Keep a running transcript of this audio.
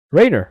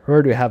Raynor,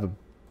 where do you have him?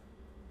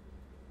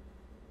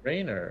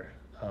 Raynor.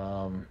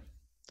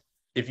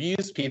 If you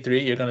use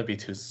P3, you're gonna be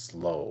too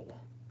slow.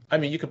 I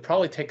mean, you could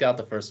probably take out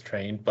the first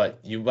train, but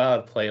you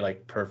gotta play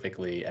like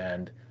perfectly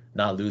and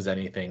not lose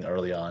anything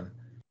early on.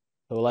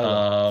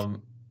 Delilah.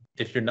 Um,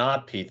 if you're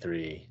not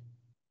P3,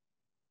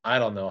 I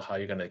don't know how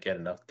you're gonna get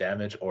enough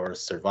damage or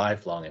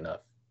survive long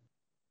enough.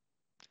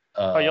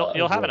 Oh, you'll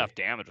Oh have boy. enough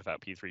damage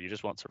without P3. You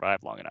just won't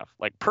survive long enough.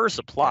 Like per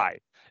supply,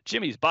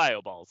 Jimmy's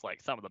Bio Ball is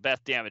like some of the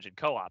best damage in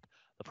co-op.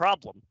 The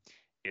problem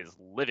is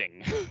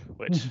living,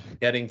 which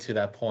Getting to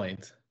that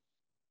point.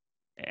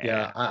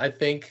 Yeah, I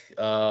think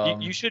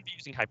you should be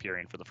using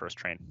Hyperion for the first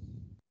train.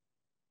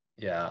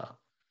 yeah.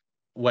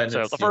 When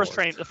So it's the first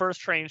yours.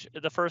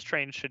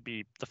 train shouldn't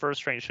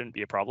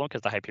be a problem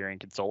because the Hyperion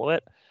can solo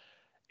it.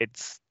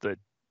 It's the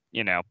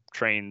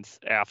trains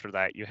after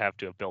that you have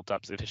to have built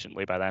up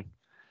sufficiently by then.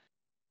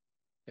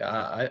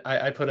 Yeah,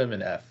 I put him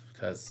in F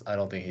because I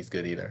don't think he's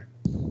good either.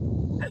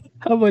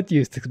 How about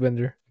you,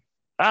 Sticksbender?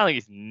 I don't think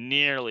he's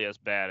nearly as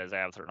bad as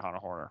Abathur and Hunter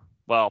Horner.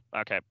 Well,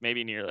 okay,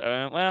 maybe nearly.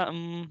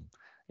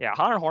 Yeah,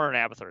 Hunter Horner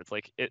and Abathur. It's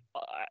like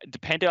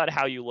depending on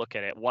how you look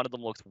at it, one of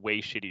them looks way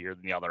shittier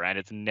than the other, and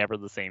it's never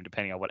the same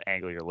depending on what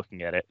angle you're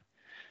looking at it.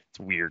 It's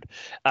weird.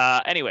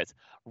 Anyways,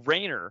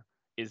 Raynor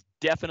is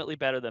definitely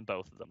better than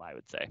both of them, I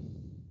would say.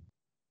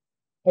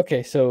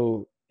 Okay,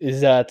 so is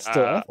that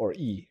still F or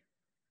E?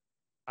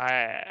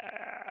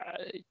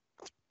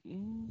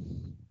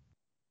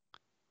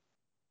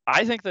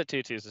 I think that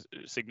Tutu is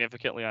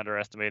significantly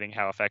underestimating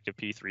how effective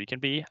P3 can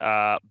be.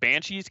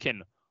 Banshees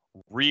can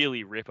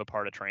really rip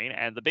apart a train,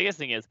 and the biggest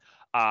thing is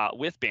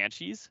with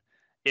Banshees,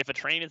 if a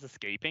train is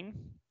escaping,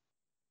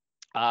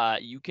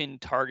 you can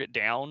target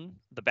down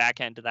the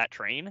back end of that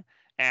train,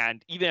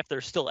 and even if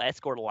there's still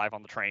escort alive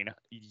on the train,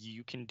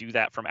 you can do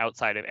that from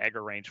outside of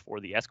aggro range for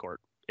the escort.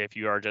 If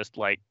you are just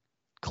like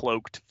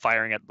cloaked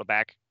firing at the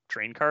back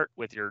train cart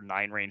with your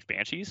 9 range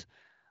Banshees,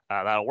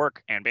 that'll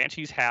work. And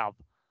Banshees have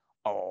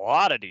a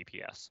lot of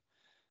DPS,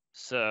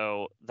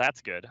 so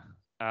that's good.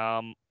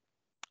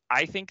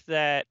 I think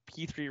that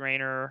P3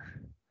 Raynor,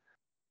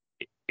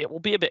 it will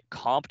be a bit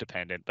comp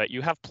dependent, but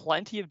you have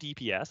plenty of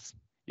DPS.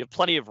 You have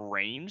plenty of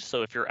range,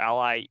 so if your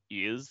ally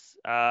is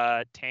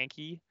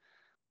tanky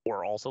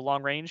or also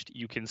long ranged,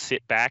 you can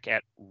sit back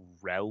at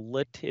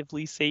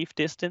relatively safe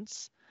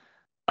distance.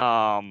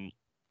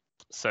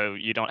 So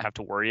you don't have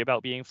to worry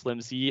about being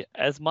flimsy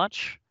as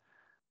much.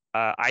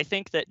 I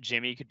think that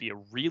Jimmy could be a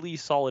really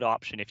solid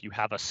option if you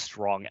have a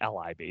strong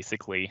ally,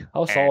 basically.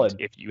 How And solid?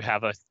 if you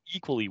have a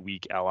equally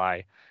weak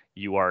ally,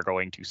 you are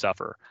going to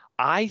suffer.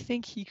 I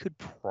think he could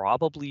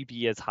probably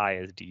be as high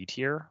as D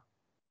tier.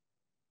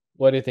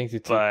 What do you think,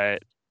 Tutu?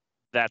 But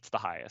that's the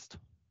highest.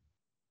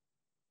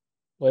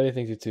 What do you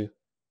think, Tutu?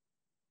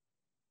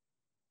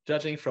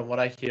 Judging from what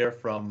I hear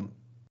from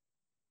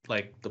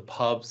like the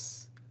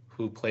pubs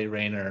who play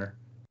Raynor,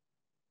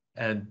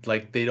 and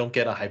like they don't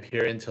get a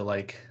Hyperion to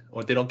like,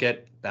 or they don't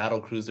get battle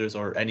cruisers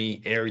or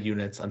any air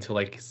units until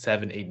like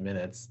 7-8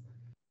 minutes.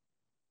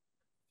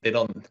 They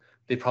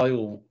probably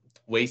will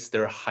waste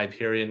their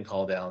Hyperion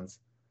cooldowns.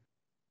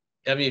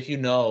 I mean, if you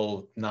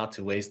know not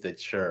to waste it,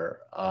 sure.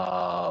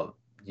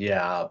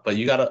 Yeah, but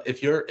you gotta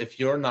if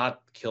you're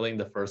not killing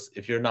the first,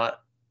 if you're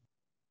not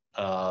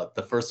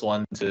the first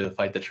one to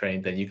fight the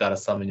train, then you gotta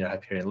summon your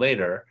Hyperion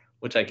later,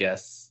 which I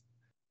guess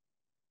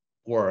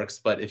works.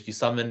 But if you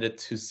summoned it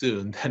too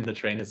soon, then the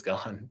train is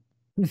gone,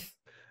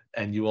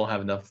 and you won't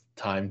have enough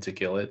time to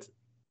kill it.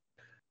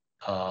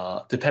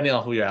 Depending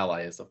on who your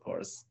ally is, of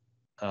course.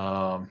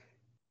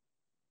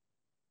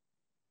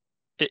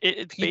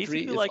 It's P3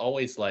 basically is like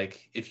always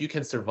like, if you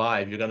can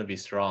survive, you're gonna be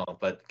strong,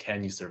 but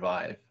can you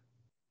survive?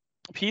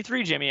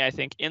 P3 Jimmy, I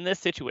think, in this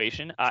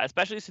situation,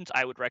 especially since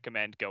I would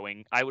recommend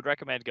going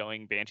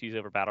Banshees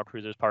over Battle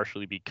Cruisers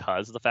partially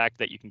because of the fact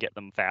that you can get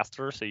them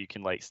faster, so you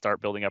can like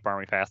start building up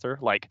army faster.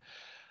 Like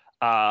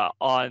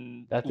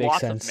on That makes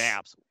lots sense.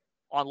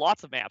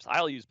 of maps,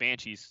 I'll use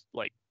Banshees,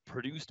 like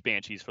produced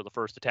Banshees for the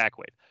first attack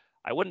wave.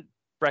 I wouldn't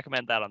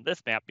recommend that on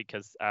this map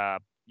because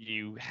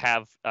you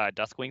have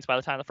Duskwings by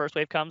the time the first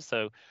wave comes,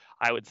 so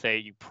I would say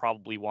you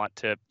probably want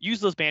to use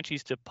those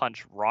Banshees to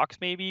punch rocks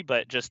maybe,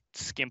 but just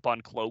skimp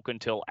on Cloak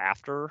until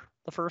after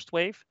the first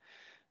wave,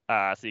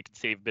 so you can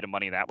save a bit of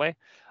money that way.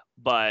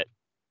 But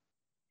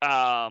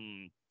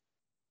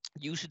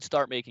you should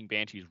start making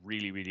Banshees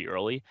really, really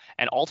early.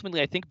 And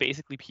ultimately, I think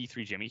basically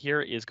P3 Jimmy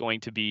here is going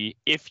to be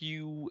if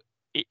you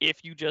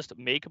just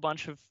make a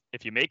bunch of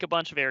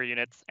air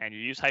units and you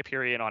use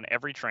Hyperion on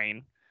every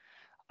train,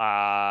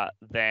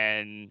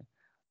 then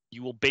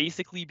you will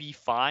basically be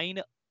fine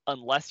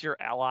unless your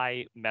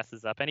ally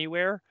messes up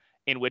anywhere,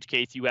 in which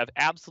case you have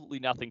absolutely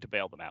nothing to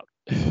bail them out.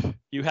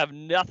 You have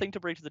nothing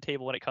to bring to the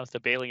table when it comes to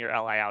bailing your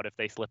ally out if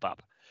they slip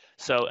up.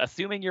 So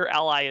assuming your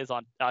ally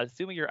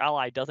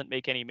doesn't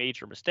make any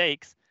major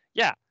mistakes,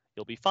 yeah,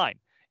 you'll be fine.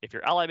 If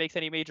your ally makes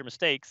any major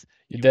mistakes,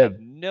 you have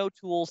no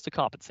tools to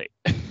compensate.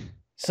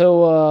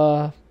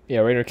 So yeah,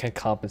 Raynor can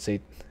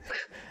compensate.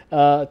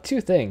 Two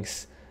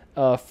things.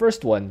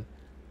 First one,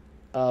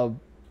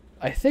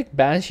 I think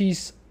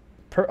Banshees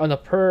on a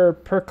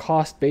per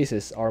cost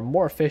basis are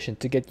more efficient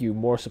to get you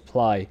more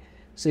supply,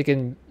 so you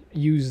can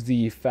use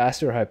the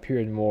faster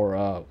Hyperion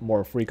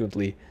more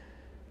frequently.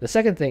 The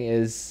second thing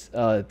is,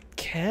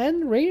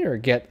 can Raynor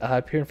get a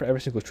Hyperion for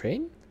every single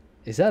train?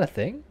 Is that a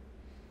thing?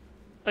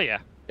 Oh yeah,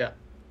 Yeah,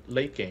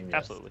 late game. Yes.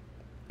 absolutely.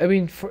 I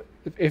mean,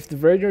 if the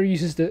Raynor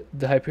uses the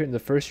Hyperion in the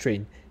first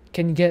train,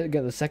 can you get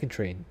the second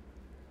train?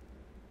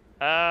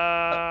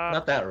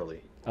 Not that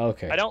early.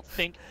 Okay. I don't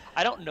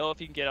know if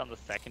you can get on the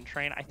second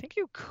train. I think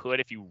you could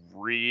if you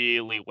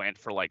really went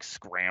for like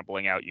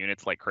scrambling out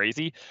units like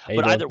crazy.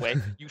 But either way,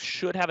 you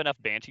should have enough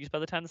Banshees by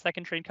the time the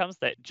second train comes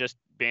that just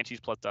Banshees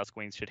plus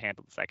Duskwings should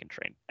handle the second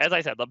train. As I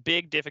said, the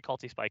big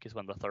difficulty spike is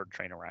when the third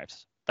train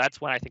arrives.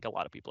 That's when I think a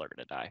lot of people are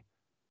going to die.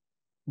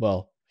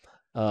 Well,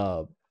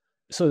 so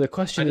the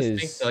question I just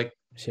is, think like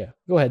yeah,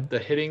 go ahead. the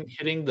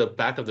hitting the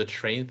back of the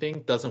train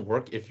thing doesn't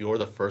work if you're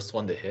the first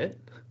one to hit.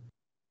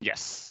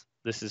 Yes,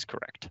 this is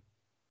correct.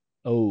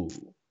 Oh.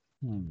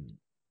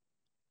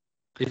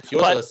 If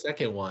you're the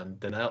second one,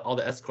 then all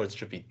the escorts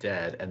should be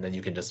dead, and then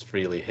you can just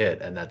freely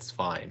hit, and that's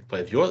fine. But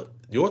if you're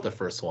the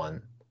first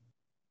one,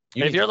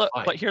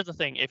 but here's the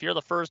thing: if you're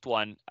the first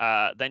one,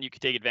 then you can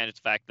take advantage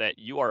of the fact that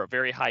you are a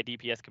very high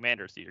DPS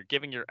commander, so you're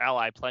giving your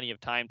ally plenty of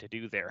time to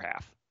do their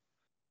half.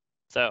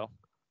 So,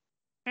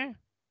 and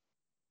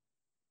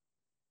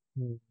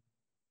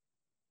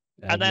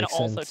then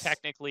also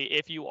technically,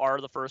 if you are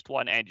the first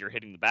one and you're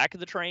hitting the back of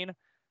the train,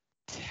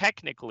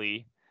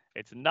 technically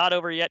it's not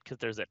over yet because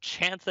there's a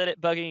chance at it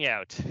bugging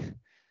out.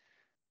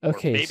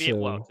 Okay, or maybe it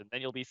won't, and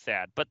then you'll be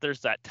sad. But there's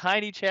that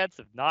tiny chance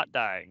of not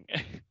dying.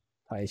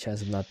 Tiny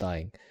chance of not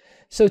dying.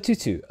 So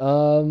Tutu,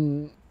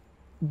 do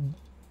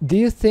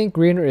you think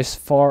Raynor is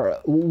far?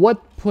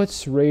 What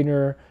puts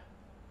Raynor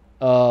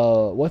in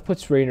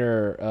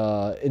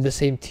the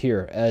same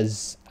tier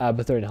as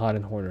Abathur and Han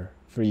and Horner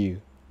for you?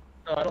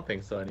 No, I don't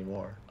think so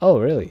anymore. Oh,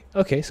 really?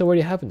 Okay, so where do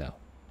you have it now?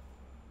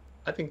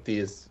 I think D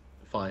is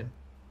fine.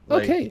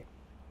 Okay.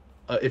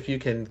 If you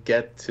can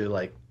get to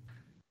like,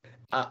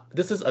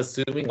 this is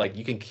assuming like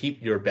you can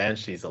keep your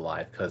Banshees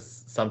alive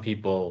because some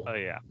people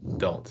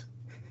don't.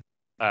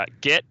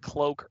 Get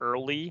Cloak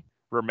early.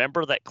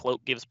 Remember that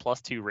Cloak gives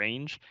 +2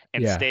 range,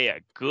 and stay a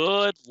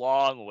good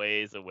long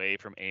ways away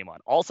from Amon.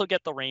 Also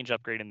get the range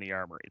upgrade in the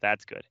armory.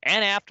 That's good.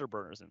 And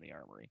afterburners in the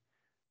armory.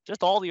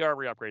 Just all the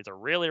armory upgrades are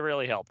really,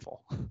 really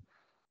helpful.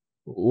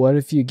 What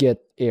if you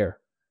get air?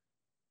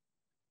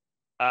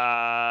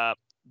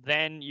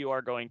 Then you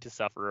are going to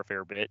suffer a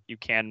fair bit. You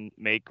can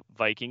make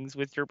Vikings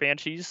with your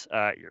Banshees.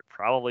 You're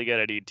probably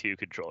gonna need 2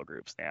 control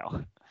groups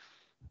now.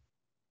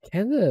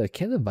 Can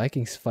the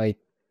Vikings fight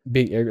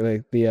big air,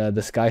 like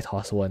the Sky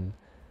Toss one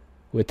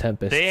with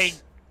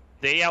Tempests?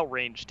 They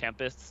outrange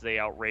Tempests. They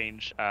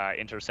outrange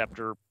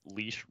Interceptor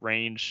leash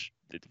range.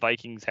 The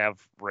Vikings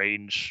have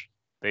range.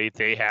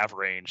 They have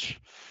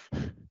range.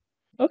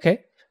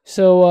 Okay,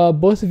 so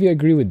both of you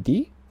agree with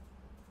D?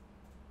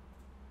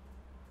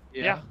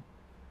 Yeah.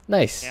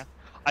 Nice. Yeah.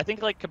 I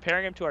think like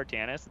comparing him to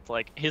Artanis, it's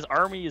like his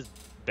army is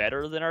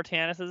better than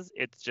Artanis's.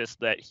 It's just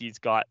that he's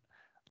got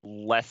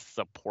less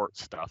support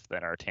stuff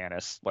than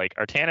Artanis. Like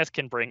Artanis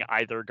can bring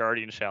either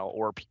Guardian Shell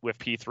or with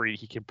P3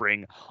 he can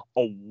bring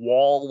a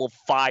wall of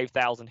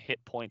 5,000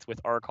 hit points with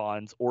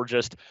Archons or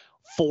just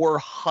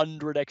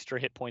 400 extra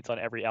hit points on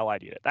every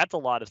allied unit. That's a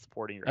lot of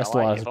supporting your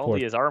ally. If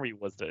only his army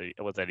was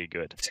any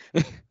good.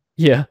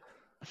 Yeah.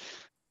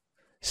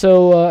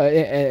 So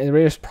and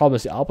Raider's problem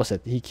is the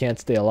opposite. He can't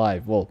stay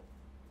alive. Well,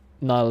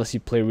 not unless you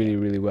play really,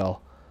 really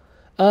well.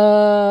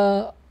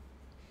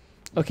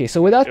 Okay,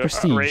 so without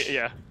prestige.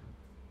 Yeah,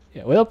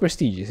 without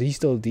prestige, is he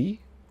still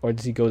D? Or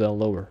does he go down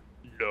lower?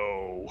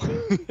 No.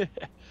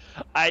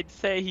 I'd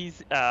say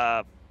he's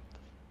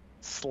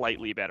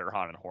slightly better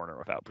Han and Horner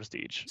without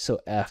prestige. So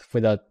F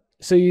without.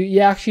 So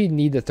you actually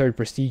need the third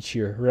prestige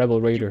here,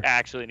 Rebel Raider. You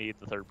actually need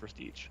the third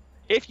prestige.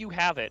 If you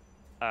have it,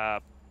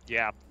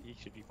 yeah, he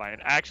should be fine.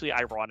 Actually,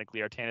 ironically,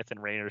 Artanis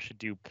and Raynor should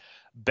do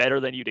better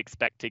than you'd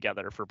expect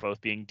together for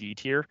both being D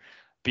tier,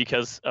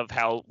 because of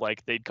how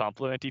like they'd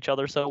complement each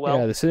other so well.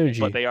 Yeah, the synergy.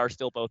 But they are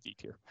still both D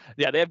tier.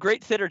 Yeah, they have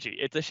great synergy.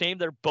 It's a shame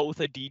they're both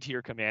a D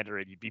tier commander,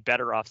 and you'd be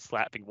better off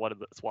swapping one of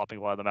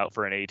them out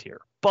for an A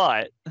tier.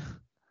 But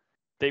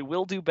they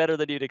will do better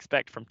than you'd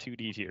expect from 2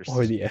 D tiers.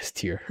 Or the S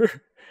tier.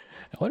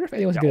 I wonder if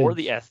anyone's gonna. Or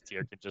the S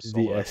tier could just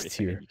solo the S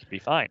tier. You could be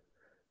fine.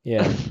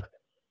 Yeah.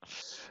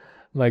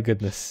 My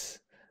goodness.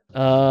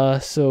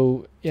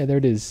 So yeah, there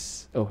it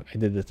is. Oh, I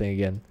did the thing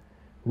again.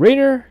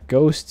 Raynor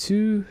goes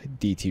to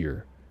D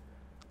tier.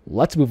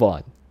 Let's move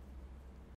on.